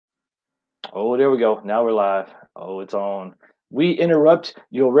Oh, there we go. Now we're live. Oh, it's on. We interrupt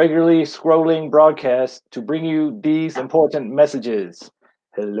your regularly scrolling broadcast to bring you these important messages.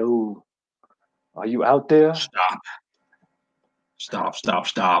 Hello. Are you out there? Stop,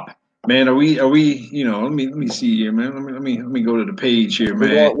 stop. Man, are we, let me see here, man. Let me go to the page here, We're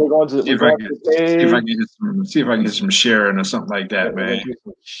man. going we're going to See we're if I going can to the see if I page. can get some sharing or something like that, We're man. gonna do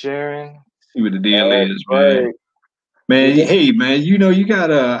some sharing. See what the deal That's is, man. right. We Man, got hey man, you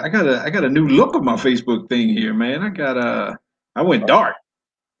got I got a new look on my Facebook thing here, man. I went dark.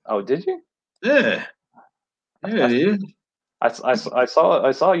 oh, did you? Yeah. Yeah, I, it is. I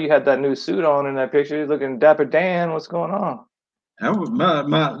saw you had that new suit on in that picture. You're looking dapper Dan. What's going on? That was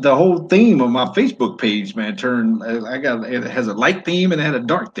my the whole theme of my Facebook page, man, turned it has a light theme and it had a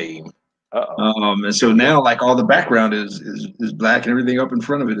dark theme. Uh-oh. And so now, like, all the background is black and everything up in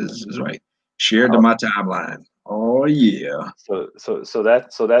front of it is like shared to Oh, my timeline. Oh yeah, so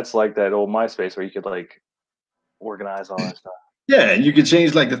that's like that old MySpace where you could like organize all that stuff. yeah. And you can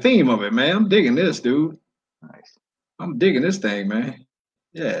change like the theme of it, man. I'm digging this, dude. Nice. I'm digging this thing, man.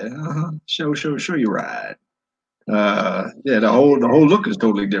 Yeah, show you right. Yeah, the whole look is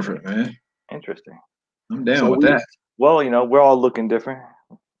totally different, man. Interesting. I'm down So with that. well, we're all looking different.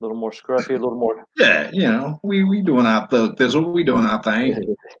 A little more scruffy, a little more. Yeah, we doing our thug thistle. We doing our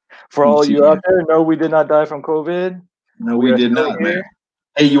thing. For You all see you out here. there, no, we did not die from COVID. No, We we are did still not, man. here.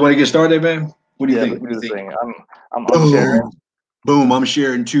 Hey, you want to get started, man? What do you Yeah, think? let's What do do you this think? thing. I'm sharing, Boom. Boom. I'm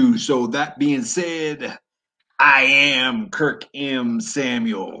sharing too. So that being said, I am Kirk M.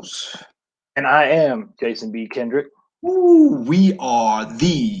 Samuels. and I am Jason B. Kendrick. Ooh, we are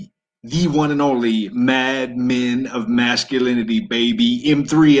the one and only Mad Men of Masculinity, baby.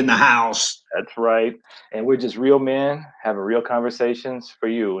 M3 in the house. That's right. And we're just real men having real conversations for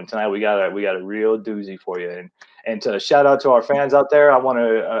you. And tonight we got a real doozy for you. And to shout out to our fans out there,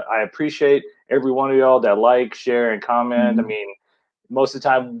 I appreciate every one of y'all that like, share, and comment. I Mhm. mean, most of the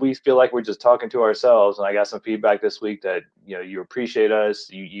time we feel like we're just talking to ourselves. And I got some feedback this week that you appreciate us.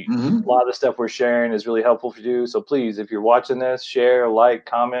 You a Mhm. lot of the stuff we're sharing is really helpful for you. So please, if you're watching this, share, like,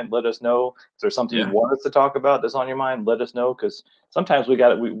 comment, let us know. If there's something you Yeah. want us to talk about that's on your mind, let us know because sometimes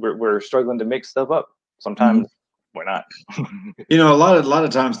we're struggling to make stuff up. Mhm. Sometimes we're not. A lot of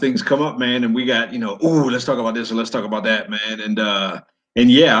times things come up, man, and we got, ooh, let's talk about this or let's talk about that, man. And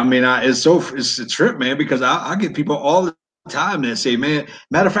yeah, I mean, it's a trip, man, because I get people all the time that say, man,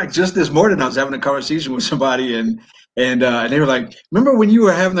 matter of fact, just this morning I was having a conversation with somebody and they were like, remember when you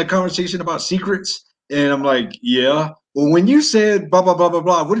were having a conversation about secrets? And I'm like, yeah. Well, when you said blah blah blah blah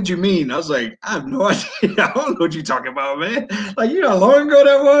blah, what did you mean? I was like, I have no idea. I don't know what you're talking about, man. Like, you know how long ago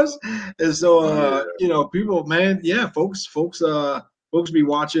that was? And so, people, man, yeah, folks be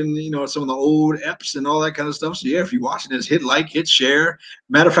watching, some of the old eps and all that kind of stuff. So yeah, if you're watching this, hit like, hit share.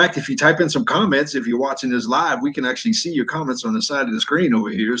 Matter of fact, if you type in some comments, if you're watching this live, we can actually see your comments on the side of the screen over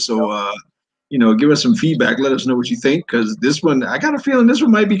here. So, give us some feedback. Let us know what you think, because this one, I got a feeling this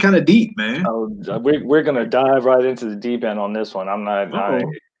one might be kind of deep, man. Oh, we're gonna dive right into the deep end on this one. I'm not. I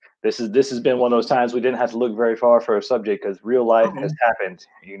Uh-oh. this has been one of those times we didn't have to look very far for a subject because real life has Uh-oh. happened.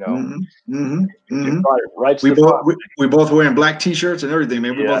 Mm-hmm. Mm-hmm. It Mm-hmm. right to We the both front. we both wearing black t-shirts and everything,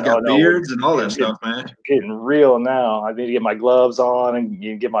 man. We Yeah. both Oh got no, we're beards and all that getting stuff, man. getting real now. I need to get my gloves on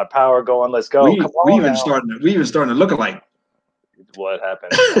and get my power going. Let's go. Come We on even now. starting to look alike. What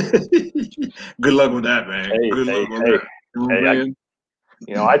happened? Good luck with that, man. Hey, Good hey, luck with hey, that. You know hey. what I'm saying?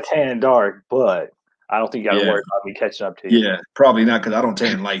 I tan dark, but I don't think you got to Yeah, worry about me catching up to you. yeah. Probably not because I don't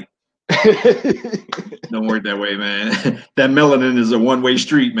tan light. Don't work that way, man. That melanin is a one-way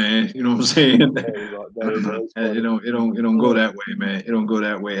street, man. You know what I'm saying? That is It funny. don't go that way, man. It don't go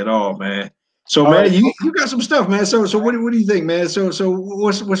that way at all, man. So, All right. man, you got some stuff, man. So what do you think, man? So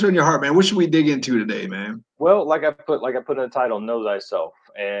what's on your heart, man? What should we dig into today, man? Well, like I put in the title, know thyself,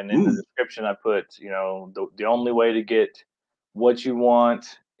 and in the Ooh. description I put, the only way to get what you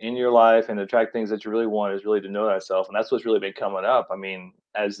want in your life and attract things that you really want is really to know thyself, and that's what's really been coming up. I mean,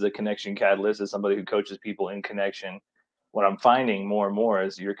 as the connection catalyst, as somebody who coaches people in connection, what I'm finding more and more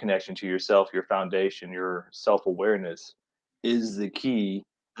is your connection to yourself, your foundation, your self awareness is the key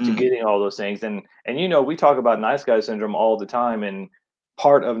to Mm, getting all those things. And we talk about nice guy syndrome all the time, and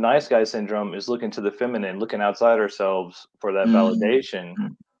part of nice guy syndrome is looking to the feminine, looking outside ourselves for that mm, validation.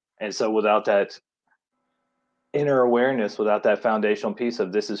 And so without that inner awareness, without that foundational piece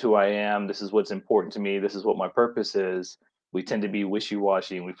of this is who I am, this is what's important to me, this is what my purpose is, we tend to be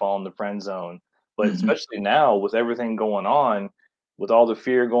wishy-washy and we fall in the friend zone. But mm, especially now with everything going on, with all the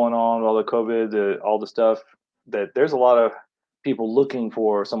fear going on, all the COVID, all the stuff, that there's a lot of people looking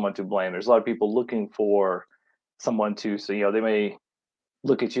for someone to blame. There's a lot of people looking for someone to, so they may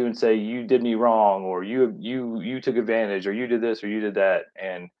look at you and say you did me wrong, or you took advantage, or you did this or you did that.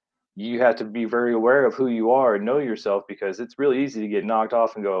 And you have to be very aware of who you are and know yourself, because it's really easy to get knocked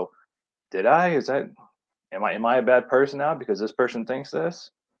off and go, did I, is that, am I a bad person now because this person thinks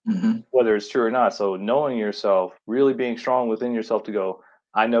this, Hmm. whether it's true or not. So knowing yourself, really being strong within yourself to go,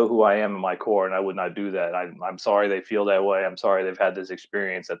 I know who I am in my core, and I would not do that. I'm sorry they feel that way. I'm sorry they've had this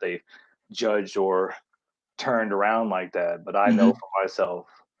experience that they judged or turned around like that. But I know Hmm. for myself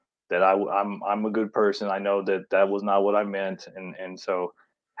that I'm a good person. I know that that was not what I meant, and so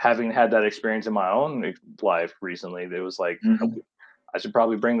having had that experience in my own life recently, it was like Hmm. I should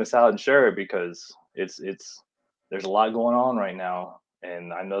probably bring this out and share it, because it's there's a lot going on right now,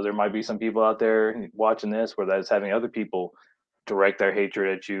 and I know there might be some people out there watching this where that's having other people direct their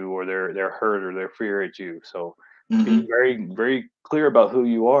hatred at you, or their hurt or their fear at you. So being Hmm. very clear about who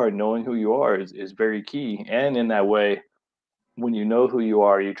you are and knowing who you are is very key. And in that way, when you know who you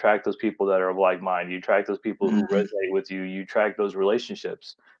are, you attract those people that are of like mind. You attract those people who Hmm. resonate with you. You attract those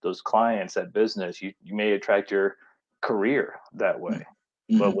relationships, those clients, that business. You may attract your career that way.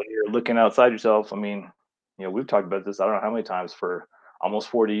 But Hmm. when you're looking outside yourself, I mean, we've talked about this, I don't know how many times, for almost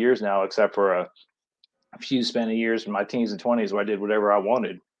 40 years now, except for a few span of years in my teens and 20s where I did whatever I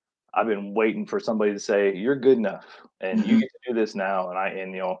wanted. I've been waiting for somebody to say, "You're good enough, and you Hmm. get to do this now," and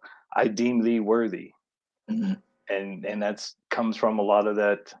I deem thee worthy. Hmm. And that's comes from a lot of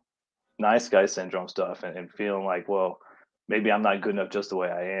that nice guy syndrome stuff, and feeling like, well, maybe I'm not good enough just the way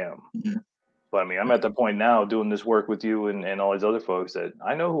I am. Hmm. But I mean, I'm at the point now doing this work with you and all these other folks that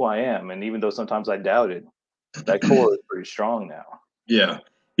I know who I am. And even though sometimes I doubted, that core is pretty strong now. Yeah.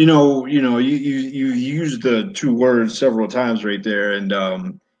 You used the two words several times right there, and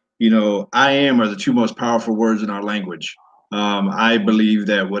I am are the two most powerful words in our language. I believe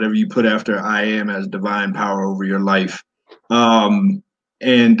that whatever you put after I am has divine power over your life. Um,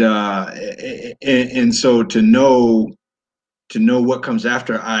 and so to know what comes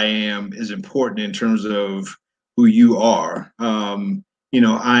after I am is important in terms of who you are.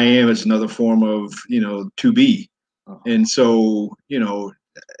 I am is another form of, to be. Uh-huh. And so,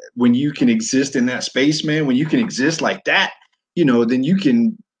 when you can exist in that space, man, when you can exist like that, then you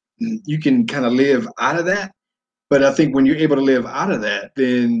can kind of live out of that. But I think when you're able to live out of that,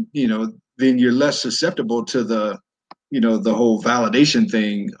 then you're less susceptible to the whole validation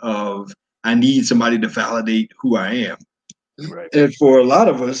thing of I need somebody to validate who I am. Right. And for a lot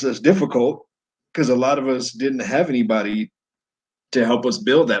of us, that's difficult because a lot of us didn't have anybody to help us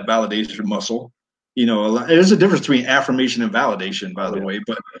build that validation muscle. There's a difference between affirmation and validation, by Oh the yeah. way.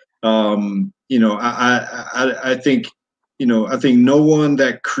 But I think no one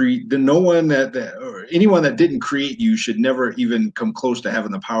no one that or anyone that didn't create you should never even come close to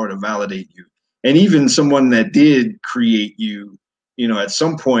having the power to validate you. And even someone that did create you, at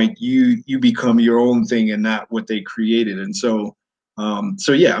some point you become your own thing and not what they created. And so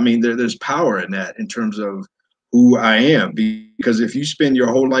yeah, I mean, there's power in that in terms of who I am. Because if you spend your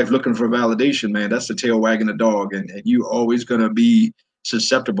whole life looking for validation, man, that's the tail wagging the dog, and you always going to be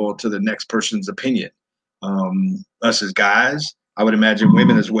susceptible to the next person's opinion. Us as guys, I would imagine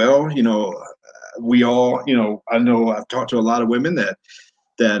women as well. We all, I know I've talked to a lot of women that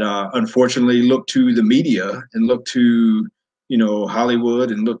unfortunately look to the media and look to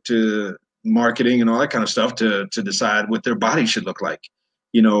Hollywood and look to marketing and all that kind of stuff to decide what their body should look like.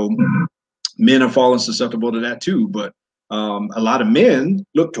 You know, Men are falling susceptible to that too. But a lot of men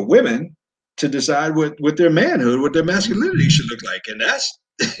look to women to decide what their manhood, what their masculinity should look like, and that's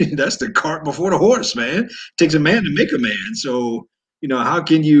that's the cart before the horse, man. It takes a man to make a man. So how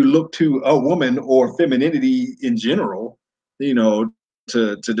can you look to a woman or femininity in general,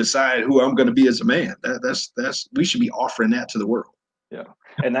 to decide who I'm going to be as a man? That's we should be offering that to the world. Yeah.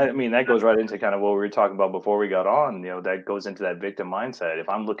 And that, I mean, that goes right into kind of what we were talking about before we got on. That goes into that victim mindset. If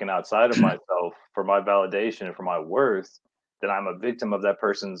I'm looking outside of myself for my validation and for my worth, then I'm a victim of that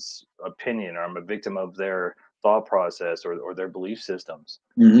person's opinion, or I'm a victim of their thought process, or their belief systems.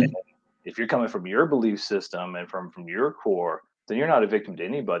 Mm-hmm. If you're coming from your belief system and from your core, then you're not a victim to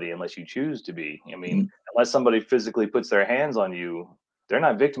anybody unless you choose to be. I mean, unless somebody physically puts their hands on you, they're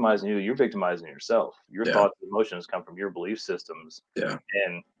not victimizing you. You're victimizing yourself. Your Yeah, thoughts and emotions come from your belief systems. yeah.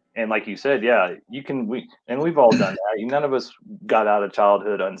 And like you said, yeah, you can we've all done that. None of us got out of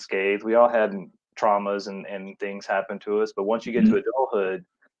childhood unscathed. We all had traumas and things happen to us. But once you get Mm-hmm. to adulthood,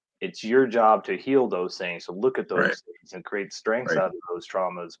 it's your job to heal those things, to look at Right, those things and create strengths right. out of those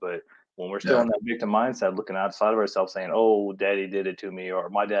traumas. But when we're still Yeah. in that victim mindset, looking outside of ourselves, saying, "Oh, daddy did it to me," or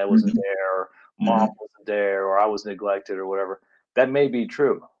 "My dad wasn't Mm-hmm. there," or "Mom Mm-hmm. wasn't there," or "I was neglected," or whatever, that may be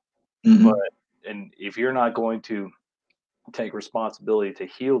true. But Mm-hmm. and if you're not going to take responsibility to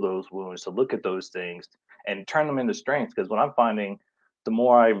heal those wounds, to look at those things and turn them into strength. Because what I'm finding, the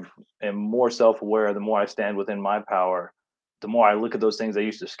more I am more self-aware, the more I stand within my power, the more I look at those things that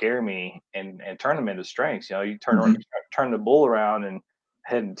used to scare me and turn them into strengths. You know, you Mhm. turn the bull around and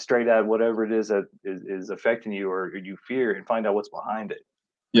head straight at whatever it is that is affecting you or you fear and find out what's behind it.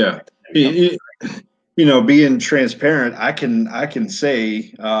 Yeah. It becomes It- being transparent, I can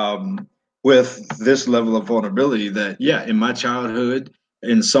say with this level of vulnerability that yeah, in my childhood,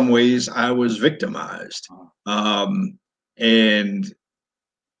 in some ways, I was victimized, um, and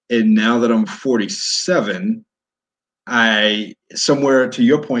now that I'm 47, I somewhere to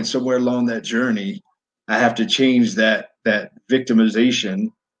your point, somewhere along that journey, I have to change that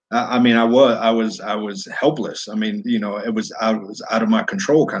victimization. I mean, I was helpless. I mean, I was out of my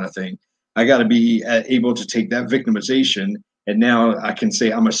control kind of thing. I got to be able to take that victimization, and now I can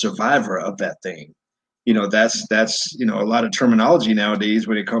say I'm a survivor of that thing. That's a lot of terminology nowadays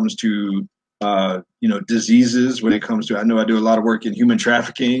when it comes to diseases. When it comes to, I know I do a lot of work in human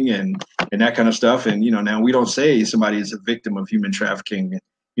trafficking and that kind of stuff. And now we don't say somebody is a victim of human trafficking.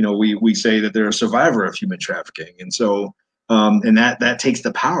 We say that they're a survivor of human trafficking. And so and that takes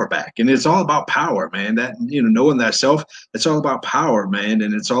the power back. And it's all about power, man. That knowing that self, it's all about power, man.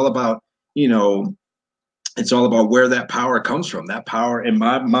 And you know, it's all about where that power comes from. That power in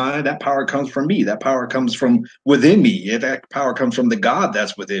my mind, that power comes from me. That power comes from within me. Yeah, that power comes from the God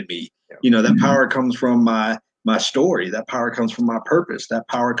that's within me. yeah. That power comes from my story. That power comes from my purpose. That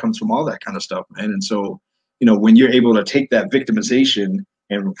power comes from all that kind of stuff, man. And so, when you're able to take that victimization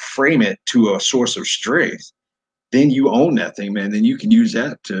and frame it to a source of strength, then you own that thing, man. Then you can use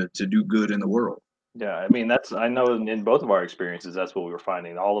that to do good in the world. Yeah, I mean, that's I know in both of our experiences, that's what we were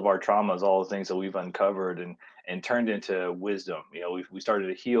finding. All of our traumas, all the things that we've uncovered and turned into wisdom. You know, we started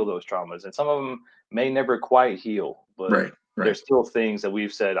to heal those traumas, and some of them may never quite heal, but Right. Right. there's still things that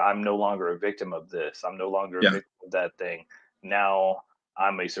we've said, I'm no longer a victim of this. I'm no longer a Yeah. victim of that thing. Now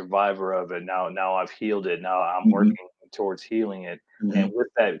I'm a survivor of it. Now I've healed it. Now I'm Hmm. working towards healing it. And Hmm. with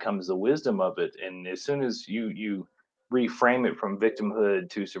that comes the wisdom of it. And as soon as you reframe it from victimhood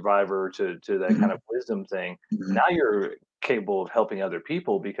to survivor to that kind Hmm. of wisdom thing, Hmm. now you're capable of helping other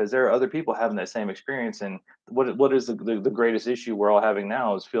people because there are other people having that same experience. And what is the greatest issue we're all having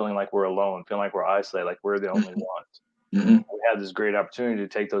now is feeling like we're alone, feeling like we're isolated, like we're the only ones. Hmm. We have this great opportunity to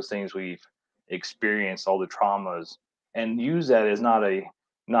take those things we've experienced, all the traumas, and use that as not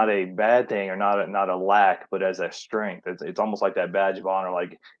a bad thing or not a lack, but as a strength. It's almost like that badge of honor.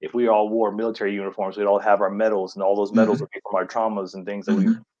 Like if we all wore military uniforms, we'd all have our medals, and all those medals Hmm. would be from our traumas and things that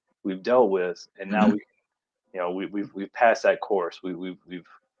Hmm. we've dealt with. And now Hmm. we've passed that course. We've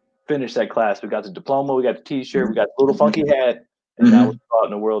finished that class. We got the diploma, we got the T-shirt, we Hmm. got the little funky hat, and now we Hmm. go out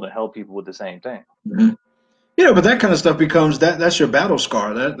in the world and help people with the same thing. Hmm. But that kind of stuff becomes that's your battle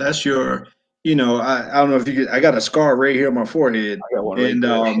scar. That's your, I don't know if you get, I got a scar right here on my forehead, I got one right and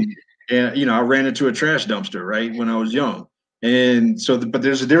there. I ran into a trash dumpster right when I was young, and so but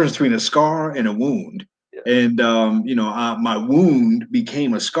there's a difference between a scar and a wound, Yeah. and my wound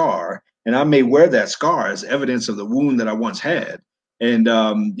became a scar, and I may wear that scar as evidence of the wound that I once had, and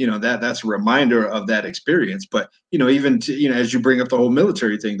that's a reminder of that experience. But even as you bring up the whole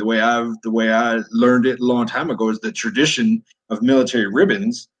military thing, the way I learned it a long time ago is the tradition of military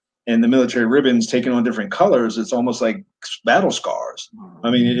ribbons, and the military ribbons taking on different colors. It's almost like battle scars. I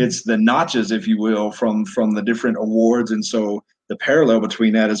mean, it's the notches, if you will, from the different awards, and so the parallel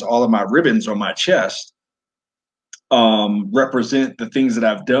between that is all of my ribbons on my chest represent the things that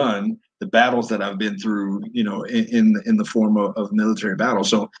I've done, the battles that I've been through, in the form of military battle.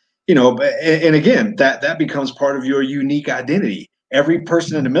 So, and again, that becomes part of your unique identity. Every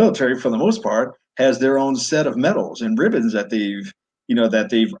person in the military, for the most part, has their own set of medals and ribbons that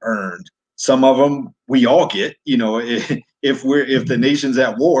they've earned. Some of them we all get. If the nation's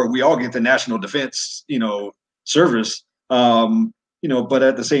at war, we all get the national defense, service. But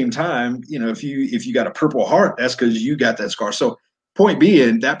at the same time, if you got a purple heart, that's because you got that scar. So point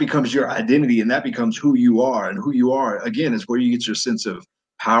being, that becomes your identity, and that becomes who you are. And who you are, again, is where you get your sense of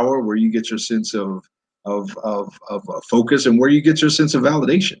power, where you get your sense of focus, and where you get your sense of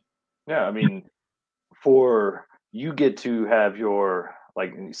validation. Yeah, I mean, for you get to have your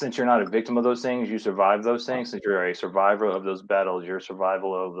like since you're not a victim of those things, you survive those things. Since you're a survivor of those battles, you're a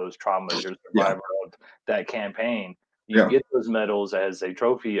survival of those traumas, you're a Yeah, survivor of that campaign. You yeah, get those medals as a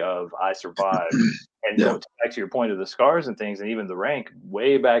trophy of I survived. And yeah. go back to your point of the scars and things, and even the rank.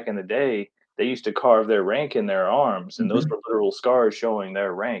 Way back in the day, they used to carve their rank in their arms, and those Hmm. were literal scars showing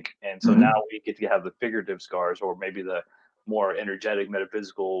their rank. And so now Hmm. we get to have the figurative scars, or maybe more energetic,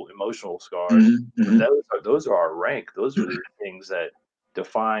 metaphysical, emotional scars. Hmm. But Hmm. those are our rank. Those are the things that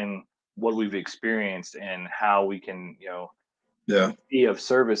define what we've experienced and how we can, Yeah. be of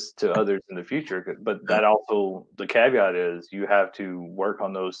service to others in the future. But Yeah. that also, the caveat is you have to work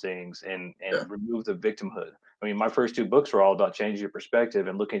on those things Yeah. and remove the victimhood. I mean, my first two books were all about changing your perspective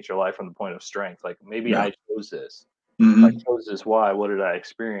and looking at your life from the point of strength. Like maybe Yeah. I chose this. If I Hmm. chose this, why? What did I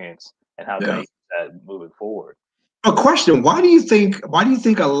experience? And how can I Yeah. use that moving forward? A question: Why do you think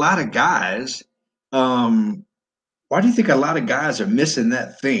a lot of guys, um, why do you think a lot of guys are missing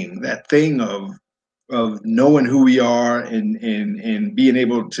that thing of knowing who we are and being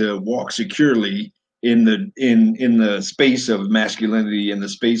able to walk securely in the space of masculinity, in the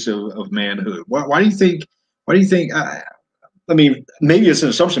space of manhood? Why do you think? Why do you think? I mean, maybe it's an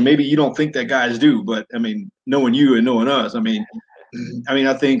assumption. Maybe you don't think that guys do, but I mean, knowing you and knowing us, I mean,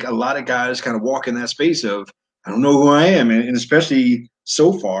 I think a lot of guys kind of walk in that space of I don't know who I am, and especially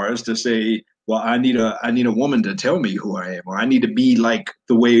so far as to say, well, I need a woman to tell me who I am, or I need to be like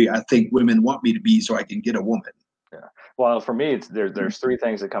the way I think women want me to be, so I can get a woman. Yeah. Well, for me, it's there's three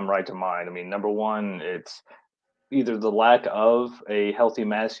things that come right to mind. I mean, number one, it's either the lack of a healthy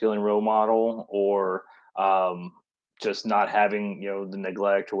masculine role model or um, just not having, the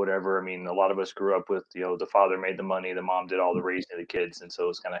neglect or whatever. I mean, a lot of us grew up with, the father made the money, the mom did all the raising of the kids, and so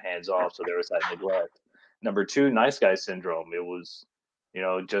it's kind of hands off. So there was that neglect. Number two, nice guy syndrome. It was,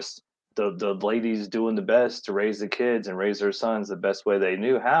 just the ladies doing the best to raise the kids and raise their sons the best way they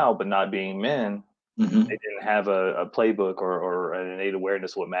knew how, but not being men. They Hmm. didn't have a playbook or an innate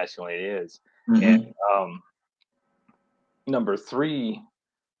awareness of what masculinity is. And Hmm. um, number three,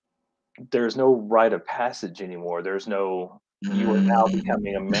 there's no rite of passage anymore. There's no you are now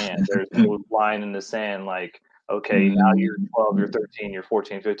becoming a man. There's no line in the sand like, okay, now you're 12, you're 13, you're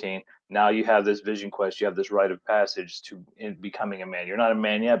 14, 15. Now you have this vision quest, you have this rite of passage to in becoming a man. You're not a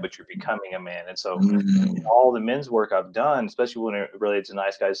man yet, but you're becoming a man. And so all the men's work I've done, especially when it relates to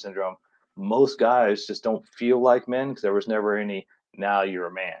nice guy syndrome, most guys just don't feel like men because there was never any now you're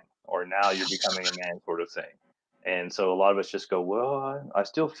a man or now you're becoming a man sort of thing. And so a lot of us just go, well, I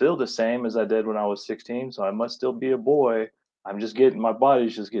still feel the same as I did when I was 16, so I must still be a boy. My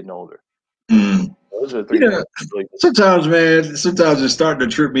body's just getting older. Hmm. Those are the three Yeah, things that really just, sometimes, man, sometimes it's starting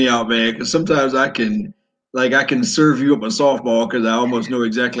to trip me out, man. Because sometimes I can serve you up a softball because I almost know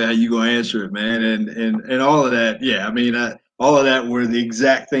exactly how you gonna answer it, man. And all of that, yeah. I mean, all of that were the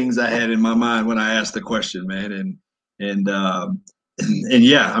exact things I had in my mind when I asked the question, man. And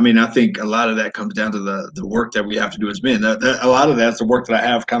yeah, I mean, I think a lot of that comes down to the work that we have to do as men. A lot of that's the work that I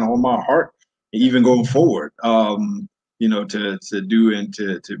have kind of on my heart, yeah, even going forward. To do and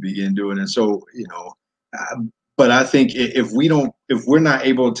to begin doing. And so, but I think if we're not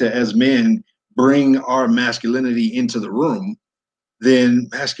able to, as men, bring our masculinity into the room, then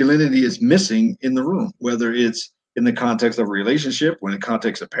masculinity is missing in the room, whether it's in the context of a relationship, or in the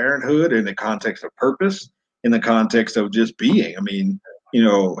context of parenthood, in the context of purpose, in the context of just being. I mean,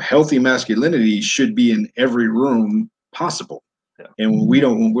 healthy masculinity should be in every room possible. yeah. And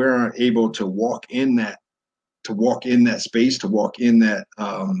when we aren't able to walk in that space, to walk in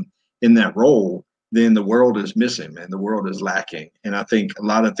that role, then the world is missing, man. The world is lacking. And I think a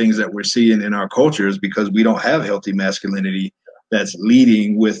lot of things that we're seeing in our culture is because we don't have healthy masculinity that's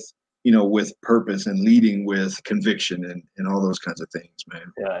leading with purpose and leading with conviction and all those kinds of things, man.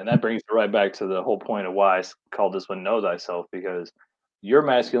 Yeah, and that brings me right back to the whole point of why called this one "Know Thyself," because your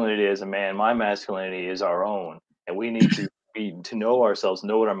masculinity as a man, my masculinity is our own, and we need to be to know ourselves,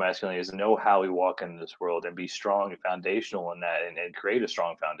 know what our masculinity is, and know how we walk in this world, and be strong and foundational in that, and create a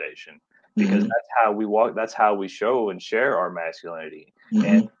strong foundation, because Hmm. that's how we walk. That's how we show and share our masculinity.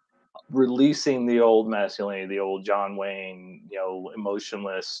 And Hmm. releasing the old masculinity, the old John Wayne,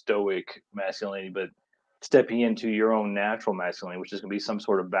 emotionless, stoic masculinity, but stepping into your own natural masculinity, which is going to be some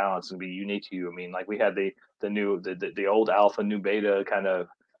sort of balance and be unique to you. I mean, like we had the old alpha, new beta kind of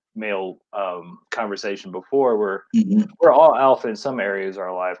male conversation before, where Hmm. we're all alpha in some areas of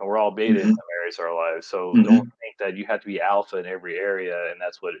our life and we're all beta in Hmm. some areas of our lives. So don't Hmm. think that you have to be alpha in every area and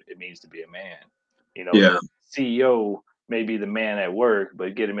that's what it means to be a man. The Yeah. CEO may be the man at work,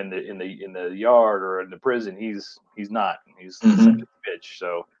 but get him in the yard or in the prison, he's not. He's Hmm. essentially a bitch.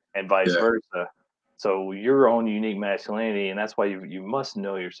 So and vice Yeah. versa. So your own unique masculinity, and that's why you must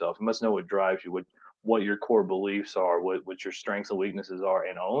know yourself. You must know what drives you, what your core beliefs are, what your strengths and weaknesses are,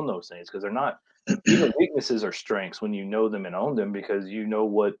 and own those things because they're not even weaknesses are strengths when you know them and own them because you know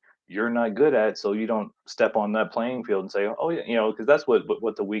what you're not good at, so you don't step on that playing field and say, "Oh yeah," because that's what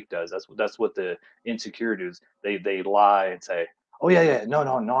the weak does. That's what the insecure does. They lie and say, "Oh yeah, yeah, no,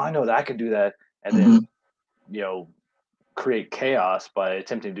 no, no, I know that I can do that," and then Hmm. you know create chaos by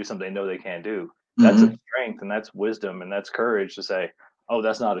attempting to do something they know they can't do. That's a Hmm. strength and that's wisdom and that's courage to say, oh,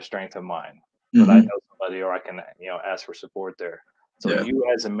 that's not a strength of mine, but I Hmm. know somebody or I can, ask for support there. So Yeah.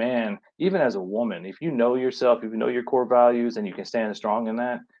 you as a man, even as a woman, if you know yourself, if you know your core values and you can stand strong in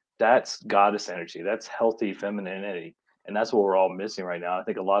that, that's goddess energy. That's healthy femininity. And that's what we're all missing right now. I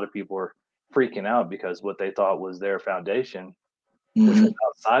think a lot of people are freaking out because what they thought was their foundation, which was Hmm.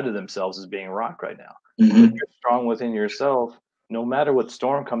 outside of themselves, is being rocked right now. But if Hmm. you're strong within yourself, no matter what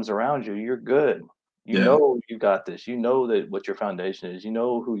storm comes around you, you're good. You Yeah. know you got this. You know that what your foundation is. You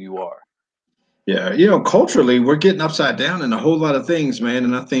know who you are. Yeah, culturally, we're getting upside down in a whole lot of things, man.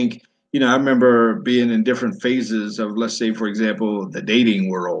 And I think, I remember being in different phases of, let's say, for example, the dating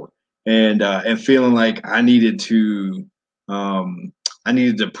world, and feeling like um, I needed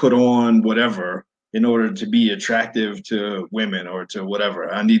to put on whatever in order to be attractive to women or to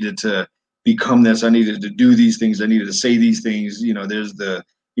whatever. I needed to become this. I needed to do these things. I needed to say these things.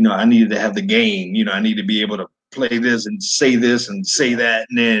 I needed to have the game. I need to be able to play this and say that,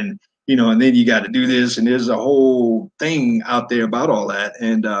 and then you got to do this, and there's a whole thing out there about all that.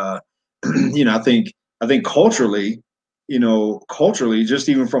 And I think culturally, just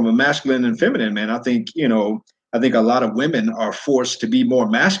even from a masculine and feminine, man, I think a lot of women are forced to be more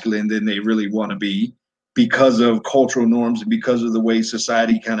masculine than they really want to be because of cultural norms and because of the way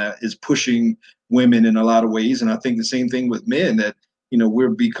society kind of is pushing women in a lot of ways. And I think the same thing with men, that we're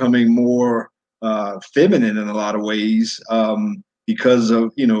becoming more feminine in a lot of ways, because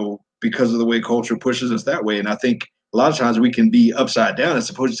of the way culture pushes us that way. And I think a lot of times we can be upside down as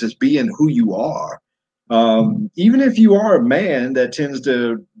opposed to just being who you are. Even if you are a man that tends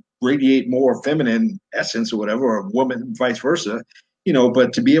to radiate more feminine essence or whatever, or a woman, vice versa,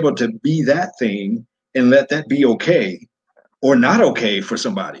 but to be able to be that thing and let that be okay or not okay for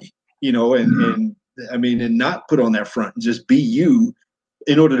somebody, and I mean, and not put on that front, and just be you.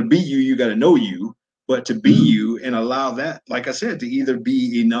 In order to be you, you got to know you. But to be you and allow that, like I said, to either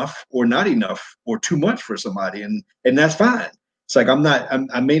be enough or not enough or too much for somebody, and that's fine. It's like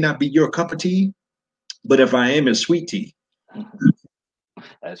I may not be your cup of tea, but if I am, it's sweet tea.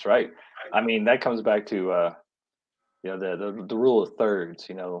 That's right. I mean, that comes back to the rule of thirds.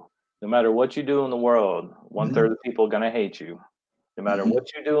 No matter what you do in the world, one third Mm-hmm. of the people are gonna hate you. No matter Mm-hmm.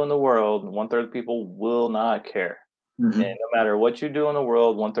 what you do in the world, one third of the people will not care. And Mm-hmm. no matter what you do in the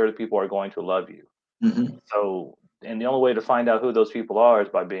world, one third of people are going to love you. Mm-hmm. So, and the only way to find out who those people are is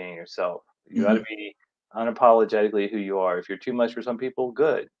by being yourself. You got to Mm-hmm. be unapologetically who you are. If you're too much for some people,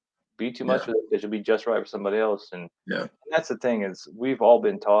 good. Be too much Yeah. for them because you'll be just right for somebody else. And Yeah. that's the thing is we've all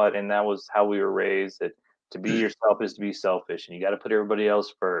been taught, and that was how we were raised, that to be yourself is to be selfish, and you got to put everybody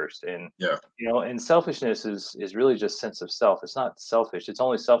else first. And Yeah. and selfishness is really just sense of self. It's not selfish. It's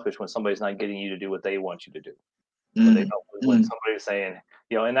only selfish when somebody's not getting you to do what they want you to do. When they don't, when Mm-hmm. somebody's saying,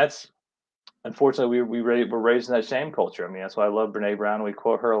 and that's unfortunately, we're raised in that shame culture. I mean, that's why I love Brene Brown. We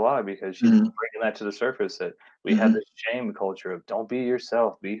quote her a lot because she's Mm-hmm. bringing that to the surface. That we have Mm-hmm. this shame culture of don't be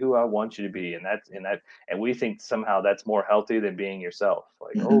yourself, be who I want you to be, and we think somehow that's more healthy than being yourself.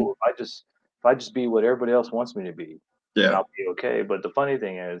 Like, Mm-hmm. oh, if I just be what everybody else wants me to be, then Yeah. I'll be okay. But the funny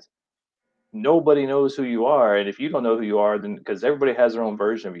thing is, nobody knows who you are, and if you don't know who you are, then because everybody has their own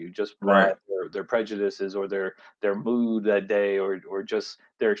version of you just by Right. their prejudices or their mood that day, or just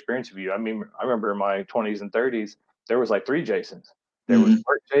their experience of you. I mean, I remember in my 20s and 30s there was like three Jasons. There was Mm-hmm.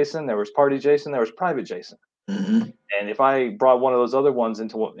 work Jason, there was party Jason, there was private Jason. Mm-hmm. And if I brought one of those other ones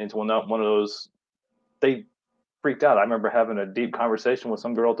into one of those, they freaked out. I remember having a deep conversation with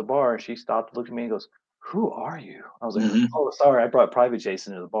some girl at the bar, and she stopped, looked at me, and goes, "Who are you?" I was like, Mm-hmm. "Oh, sorry, I brought private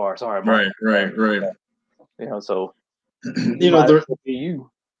Jason to the bar. Sorry, I brought." Right. Right. Right. So you you know might as the well be you.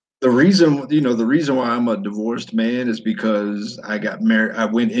 the reason why I'm a divorced man is because I got married. I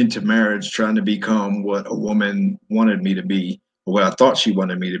went into marriage trying to become what a woman wanted me to be, or what I thought she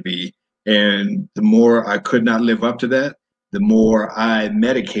wanted me to be. And the more I could not live up to that, the more I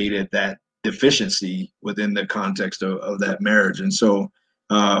medicated that deficiency within the context of that marriage. And so,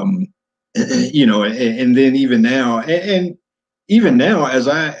 um, and then even now, as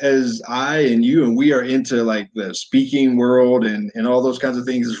I and you and we are into like the speaking world and all those kinds of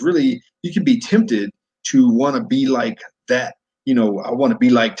things, it's really, you can be tempted to want to be like that. I want to be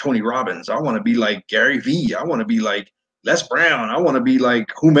like Tony Robbins. I want to be like Gary Vee. I want to be like Les Brown. I want to be like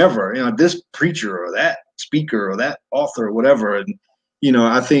whomever, this preacher or that speaker or that author or whatever. And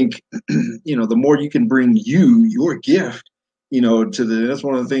I think the more you can bring your gift, that's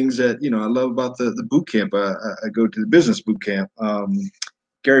one of the things that I love about the boot camp. I go to the business boot camp.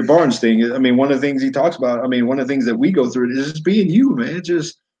 Gary Barnes thing. I mean, one of the things he talks about. I mean, one of the things that we go through is just being you, man.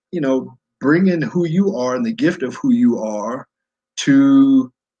 Just bringing who you are and the gift of who you are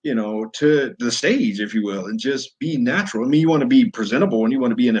to to the stage, if you will, and just be natural. I mean, you want to be presentable and you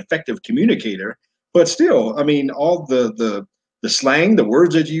want to be an effective communicator, but still, I mean, all the slang, the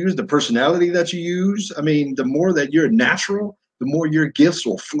words that you use, the personality that you use. I mean, the more that you're natural, the more your gifts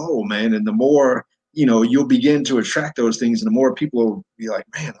will flow, man, and the more you'll begin to attract those things, and the more people will be like,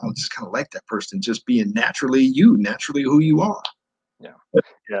 man, I just kind of like that person, just being naturally you, naturally who you are. Yeah.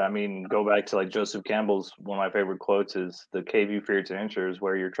 Yeah, I mean, go back to like Joseph Campbell's one of my favorite quotes is the cave you fear to enter is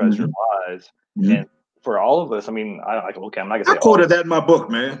where your treasure Mm-hmm. lies. Mm-hmm. And for all of us, I mean, okay, I'm not gonna I say all. quoted that in my book,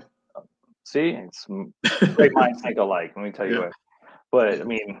 man. See, it's great minds think alike. Let me tell you Yeah. what. But I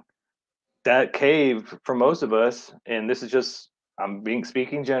mean, that cave for most of us, and this is just I'm being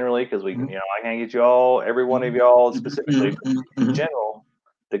speaking generally because we, Mhm, I can't get you all, every one of mhm, y'all mhm, specifically, mhm, but mhm, in mhm. general,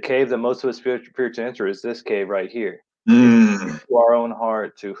 the cave that most of us fear to enter is this cave right here. It's Mm, to our own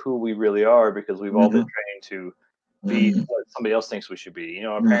heart, to who we really are, because we've all been mhm, trained to be mhm, what somebody else thinks we should be.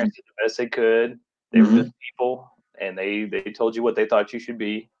 Our mhm, parents did the best they could. They were just mhm. people, and they told you what they thought you should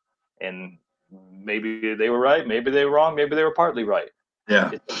be, and maybe they were right, maybe they were wrong, maybe they were partly right.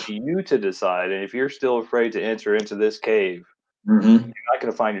 Yeah. It's up to you to decide. And if you're still afraid to enter into this cave, Mhm, you're not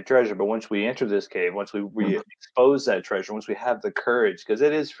going to find your treasure. But once we enter this cave, once we mhm, expose that treasure, once we have the courage, because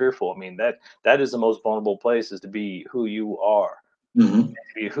it is fearful. I mean, that is the most vulnerable place, is to be who you are, mhm,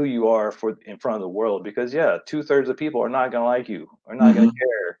 to be who you are for in front of the world. Because yeah, 2/3 of people are not going to like you, are not going to mhm,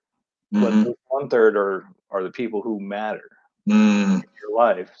 care. But mhm, those 1/3 are the people who matter mm, in your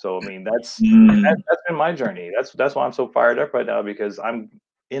life. So I mean, mm, that's been my journey. That's why I'm so fired up right now, because I'm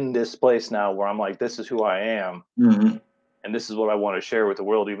in this place now where I'm like, this is who I am, mhm, and this is what I want to share with the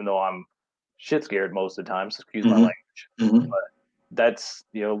world, even though I'm shit scared most of the time. So excuse my mhm, language. mhm, That's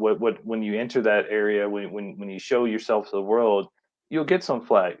what when you enter that area, when you show yourself to the world, you'll get some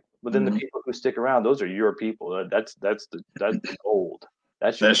flack. But then the mhm. people who stick around, those are your people. That's the gold.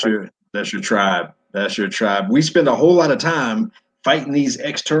 That's your treasure. That's your tribe. That's your tribe. We spend a whole lot of time fighting these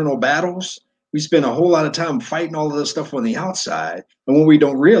external battles. We spend a whole lot of time fighting all of this stuff on the outside. And what we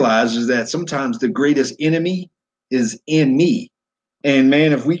don't realize is that sometimes the greatest enemy is in me. And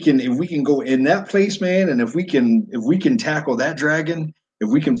man, if we can go in that place, man, and if we can tackle that dragon, if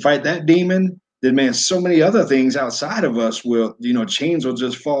we can fight that demon, then man, so many other things outside of us will, chains will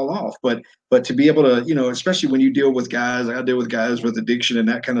just fall off. But to be able to, especially when you deal with guys, like I deal with guys with addiction and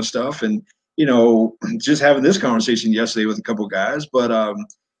that kind of stuff, and just having this conversation yesterday with a couple of guys, but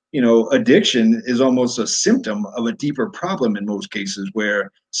addiction is almost a symptom of a deeper problem in most cases,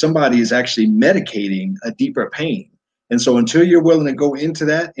 where somebody is actually medicating a deeper pain. And so until you're willing to go into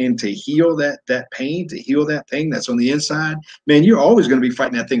that and to heal that pain, to heal that thing that's on the inside, man, you're always going to be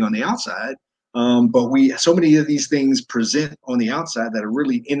fighting that thing on the outside. But so many of these things present on the outside that are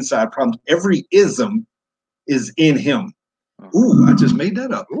really inside problems. Every ism is in him. Ooh, I just made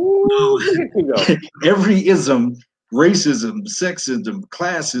that up. Ooh, look at you go. Every ism, racism, sexism,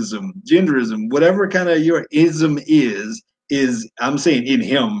 classism, genderism, whatever kind of your ism is I'm saying in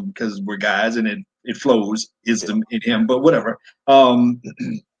him because we're guys and it flows Yeah. ism in him, but whatever. Um,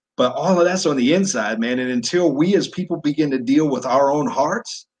 but all of that's on the inside, man. And until we as people begin to deal with our own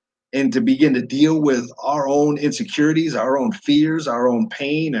hearts and to begin to deal with our own insecurities, our own fears, our own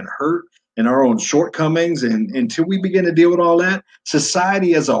pain and hurt, and our own shortcomings, and until we begin to deal with all that,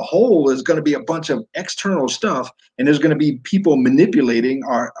 society as a whole is going to be a bunch of external stuff, and there's going to be people manipulating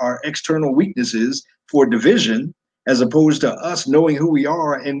our external weaknesses for division, as opposed to us knowing who we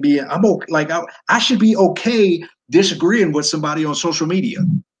are and being I'm okay, like I should be okay disagreeing with somebody on social media.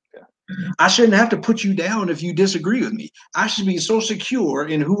 Yeah. I shouldn't have to put you down if you disagree with me. I should be so secure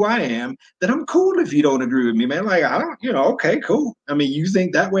in who I am that I'm cool if you don't agree with me, man. Like I don't, okay, cool. I mean, you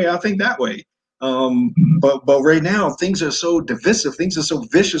think that way, I think that way. But right now things are so divisive, things are so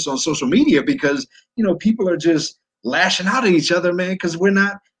vicious on social media because people are just lashing out at each other, man. Because we're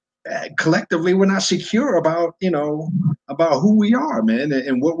not collectively, we're not secure about who we are, man,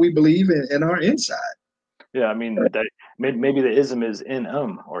 and what we believe in our inside. Yeah, I mean that maybe the ism is in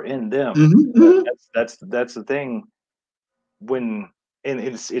them or in them. Mm-hmm, But mm-hmm, that's the thing. When and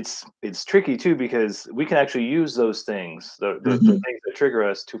it's tricky too, because we can actually use those things, the mm-hmm, things that trigger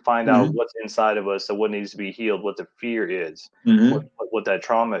us, to find out mm-hmm, what's inside of us, so what needs to be healed, what the fear is, mm-hmm, what that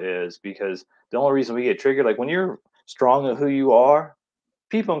trauma is. Because the only reason we get triggered, like when you're strong at who you are,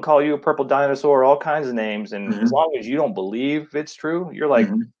 people can call you a purple dinosaur, all kinds of names, and as mm-hmm, long as you don't believe it's true, you're like,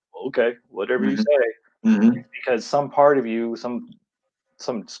 mm-hmm. okay, whatever you Mhm, say. mhm, Because some part of you,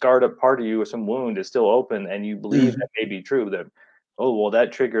 some scarred up part of you, or some wound is still open, and you believe mhm, that may be true, that, oh well,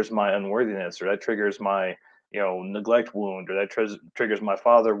 that triggers my unworthiness, or that triggers my neglect wound, or that triggers my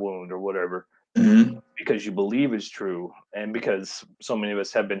father wound or whatever, Hmm. because you believe it's true, and because so many of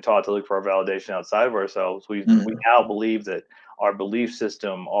us have been taught to look for our validation outside of ourselves, we Hmm. now believe that our belief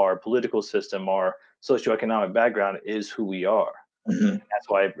system, our political system, our socioeconomic background is who we are. Hmm. That's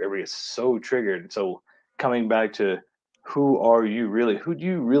why everybody is so triggered. So coming back to, who are you really? Who do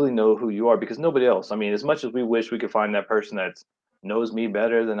you really know who you are? Because nobody else. I mean, as much as we wish we could find that person that knows me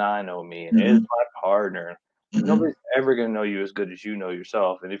better than I know me and is Hmm. my partner, Hmm. nobody's ever going to know you as good as you know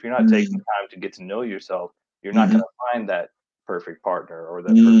yourself. And if you're not taking Hmm. time to get to know yourself, you're not going Hmm. to find that perfect partner or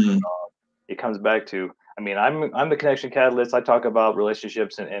that perfect. Hmm. It comes back to, I mean, I'm the connection catalyst. I talk about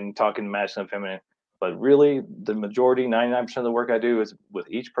relationships and talking masculine and feminine, but really the majority, 99% of the work I do is with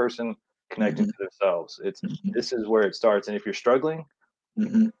each person connecting to themselves. It's This is where it starts. And if you're struggling,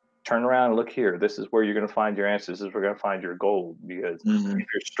 Hmm. turn around and look here. This is where you're going to find your answers. This is where you're going to find your gold. Because Hmm. if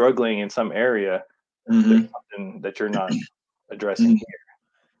you're struggling in some area, there's Hmm. something that you're not addressing Hmm. here.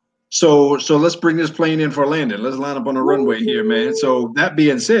 So let's bring this plane in for landing. Let's line up on the runway here, man. So that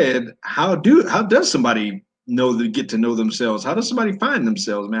being said, how does somebody get to know themselves? How does somebody find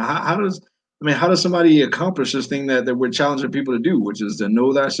themselves, man? How does somebody accomplish this thing that we're challenging people to do, which is to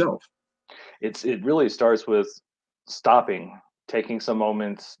know thyself? It really starts with stopping, taking some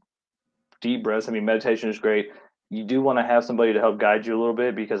moments, deep breaths. I mean, meditation is great. You do want to have somebody to help guide you a little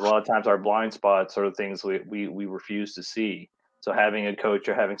bit, because a lot of times our blind spots are the things we refuse to see. So having a coach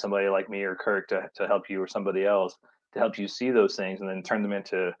or having somebody like me or Kirk to help you, or somebody else to help you see those things and then turn them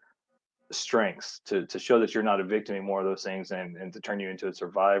into strengths, to show that you're not a victim anymore of those things, and to turn you into a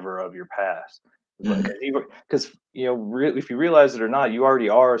survivor of your past. Hmm. Because if you realize it or not, you already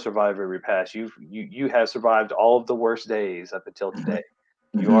are a survivor of your past. You have survived all of the worst days up until Hmm. today.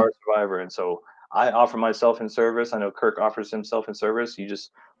 You Hmm. are a survivor. And so I offer myself in service. I know Kirk offers himself in service. You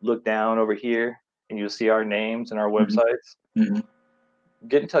just look down over here and you'll see our names and our Hmm. websites. Hmm.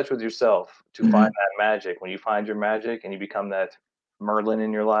 Get in touch with yourself to find Hmm. that magic. When you find your magic and you become that Merlin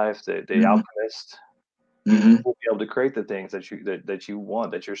in your life, the Hmm. alchemist, you Hmm. will be able to create the things that you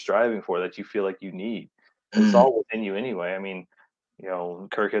want, that you're striving for, that you feel like you need. Because it's Hmm. all within you anyway. I mean,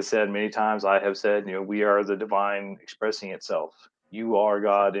 Kirk has said many times, I have said, we are the divine expressing itself. You are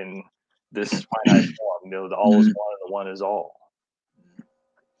God in this finite form. The all is Hmm. one and the one is all.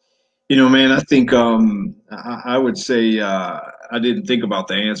 Man, I think I would say I didn't think about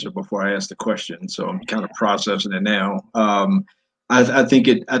the answer before I asked the question, so I'm kind of processing it now. I think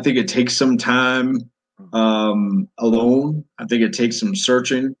it takes some time alone. I think it takes some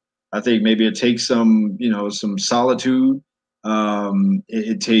searching. I think maybe it takes some solitude.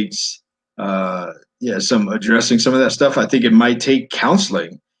 It takes some addressing some of that stuff. I think it might take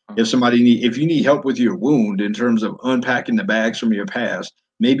counseling Mhm. if you need help with your wound in terms of unpacking the bags from your past.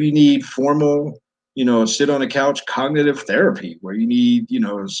 Maybe you need formal, sit on a couch cognitive therapy where you need,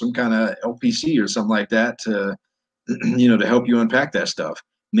 some kind of LPC or something like that to, to help you unpack that stuff.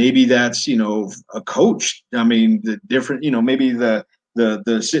 Maybe that's, a coach. I mean, the different, maybe the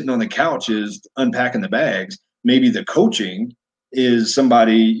sitting on the couch is unpacking the bags. Maybe the coaching is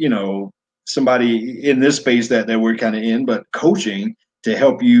somebody in this space that we're kind of in, but coaching to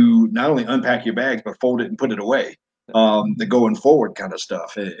help you not only unpack your bags, but fold it and put it away, the going forward kind of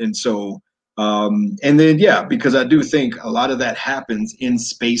stuff. And so, and then, yeah, because I do think a lot of that happens in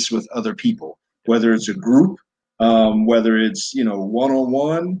space with other people, whether it's a group, whether it's, one on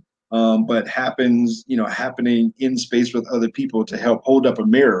one, but happening in space with other people to help hold up a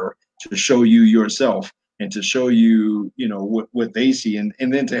mirror to show you yourself and to show you, what they see, and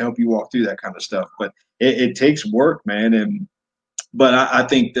then to help you walk through that kind of stuff. But it takes work, man. But I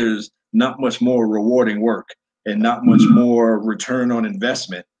think there's not much more rewarding work and not much more return on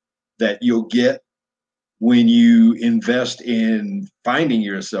investment that you'll get when you invest in finding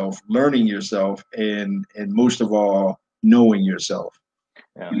yourself, learning yourself, and most of all, knowing yourself.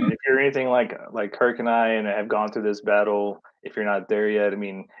 Yeah, and if you're anything like Kirk and I, and have gone through this battle, if you're not there yet, I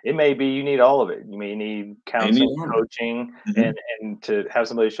mean, it may be you need all of it. You may need They need counseling, all of it. coaching, Mm-hmm. and to have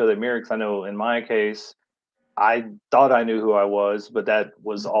somebody show that mirror. Because I know in my case, I thought I knew who I was, but that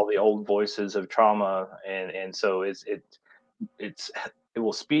was all the old voices of trauma, and so it's it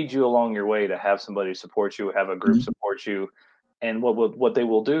will speed you along your way to have somebody support you, have a group Mm-hmm. support you, and what they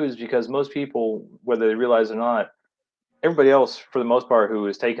will do is, because most people, whether they realize it or not, everybody else, for the most part, who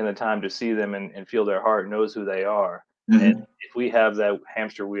has taken the time to see them and feel their heart, knows who they are. And Mm-hmm. if we have that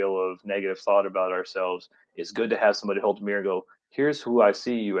hamster wheel of negative thought about ourselves, it's good to have somebody hold the mirror and go, here's who I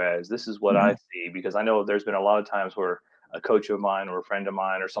see you as. This is what I Mm-hmm. see. Because I know there's been a lot of times where a coach of mine or a friend of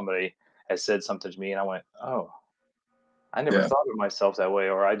mine or somebody has said something to me, and I went, oh, I never Yeah. thought of myself that way,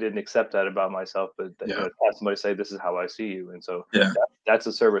 or I didn't accept that about myself. But you know, Yeah. to have somebody say, "This is how I see you," and so Yeah. that's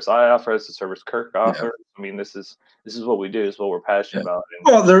a service I offer. It's a service Kirk Yeah. offers. I mean, this is what we do. It's what we're passionate Yeah. about.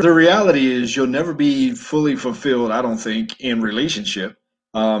 And Well, the reality is you'll never be fully fulfilled, I don't think, in relationship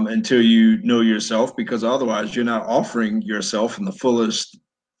until you know yourself, because otherwise you're not offering yourself in the fullest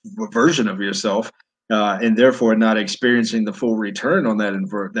version of yourself, and therefore not experiencing the full return on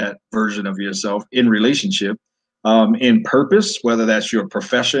that version of yourself in relationship, in purpose, whether that's your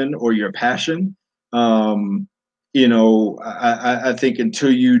profession or your passion. Um, I think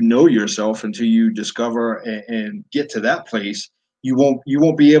until you know yourself, until you discover and get to that place, you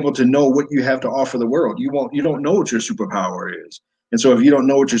won't be able to know what you have to offer the world. You don't know what your superpower is. And so if you don't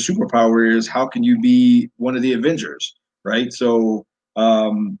know what your superpower is, how can you be one of the Avengers? Right. So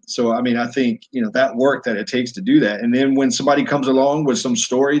I mean, I think, that work that it takes to do that. And then when somebody comes along with some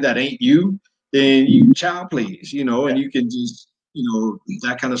story that ain't you, then you child please, yeah, and you can just,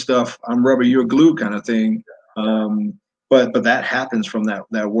 that kind of stuff. I'm rubber, you're glue kind of thing. But that happens from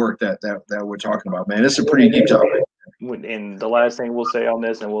that work that we're talking about, man. It's a pretty deep topic. and the last thing we'll say on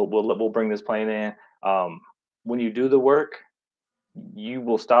this, and we'll bring this plane in. Um, when you do the work, you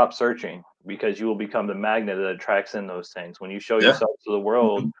will stop searching because you will become the magnet that attracts in those things. When you show Yeah. yourself to the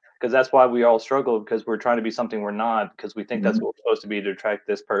world, Mm-hmm. because that's why we all struggle, because we're trying to be something we're not, because we think that's Mm-hmm. what we're supposed to be to attract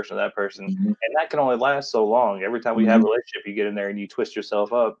this person or that person. Mm-hmm. And that can only last so long. Every time we have Mm-hmm. a relationship, you get in there and you twist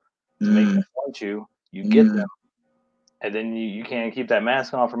yourself up to make Mm-hmm. them want you, you get them, Mm-hmm. and then you can't keep that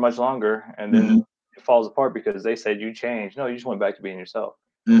mask on for much longer. And then Mm-hmm. it falls apart because they said you changed. No, you just went back to being yourself.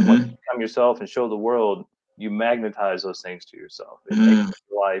 And once Mm-hmm. you become yourself and show the world, you magnetize those things to yourself. It makes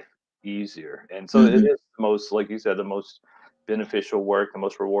Mm-hmm. life easier. And so it Mm-hmm. is the most, like you said, the most beneficial work, the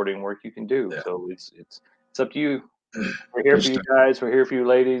most rewarding work you can do. Yeah. So it's up to you. We're here Good for you stuff. guys. We're here for you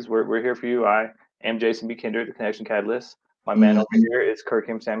ladies. We're here for you. I am Jason B. Kinder, the Connection Catalyst. My man over Mm-hmm. here is Kirk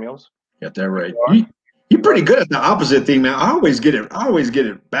M. Samuels. Got that You right. are. You're You are. pretty good at the opposite thing, man. I always get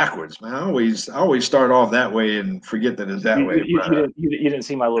it backwards, man. I always start off that way and forget that it's that way. But You didn't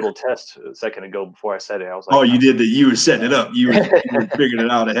see my little test a second ago before I said it. I was like, oh, you did that. You were setting it up. You were figuring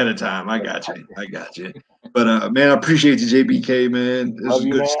it out ahead of time. I got you. I got you. But man, I appreciate you, JBK, man. This love is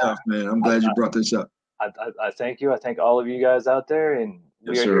you, good man. stuff, man. I'm I, glad you brought this up. I thank you. I thank all of you guys out there, and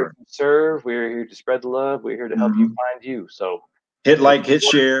we Yes, are here sir. to serve. We are here to spread the love. We're here to help you Hmm. find you. So, Hit let's like, hit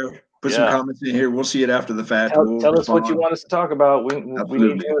share, put some yeah. comments in here. We'll see it after the fact. We'll Tell us what you respond. want us to talk about. We need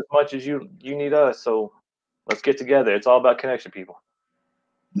Absolutely. you as much as you need us. So let's get together. It's all about connection, people.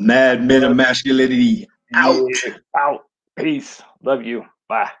 Mad men of masculinity Yeah. out. Out. Peace. Love you.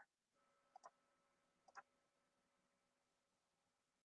 Bye.